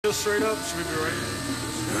go straight up? Should we be right?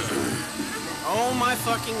 Oh my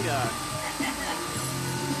fucking god.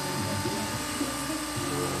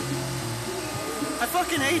 I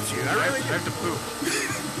fucking hate you. I really have to poop.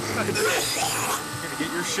 You're gonna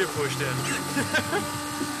get your shit pushed in.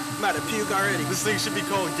 I'm about to puke already. This thing should be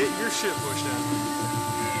called Get Your Shit Pushed In.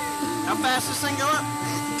 How fast this thing go up?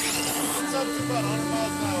 It's up to about 100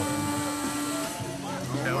 miles an hour.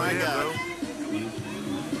 Oh my god.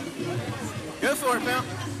 Go for it, pal.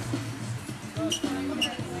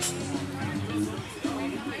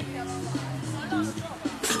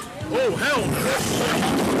 Oh, hell no.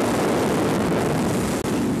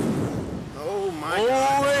 Oh my god.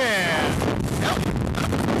 Oh, yeah.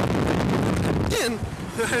 In.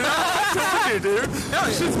 I told you, dude. Hell,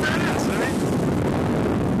 this shit's badass, I mean.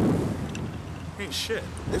 Ain't shit.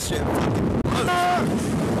 This shit fucking.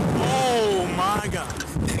 Oh my god.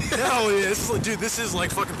 Hell yeah. This is like, dude, this is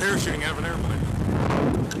like fucking parachuting out of an airplane.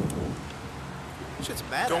 Shit's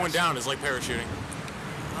badass. Going down is like parachuting.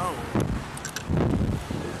 Oh.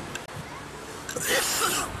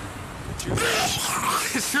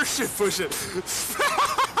 It's your shit pushing.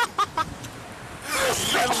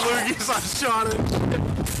 That loogies I shot it.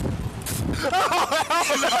 Oh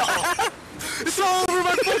hell no! It's all over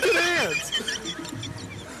my fucking hands.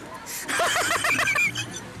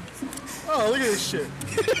 Oh, look at this shit.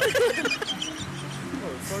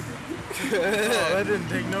 Motherfucker. Oh, that didn't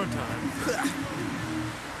take no time.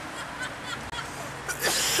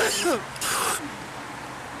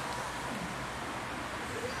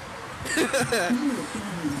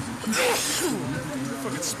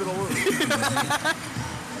 Fucking spit all over.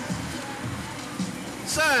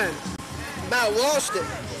 Son, about lost it.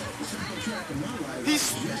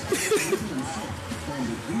 He's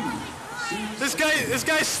this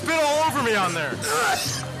guy spit all over me on there.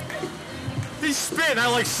 He spit and I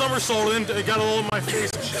like somersaulted into it, got all over my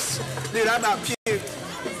face and shit. Dude, I about puked.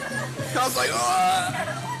 I was like, oh.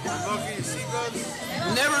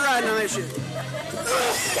 Never riding on that shit.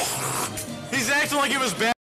 He's acting like it was bad.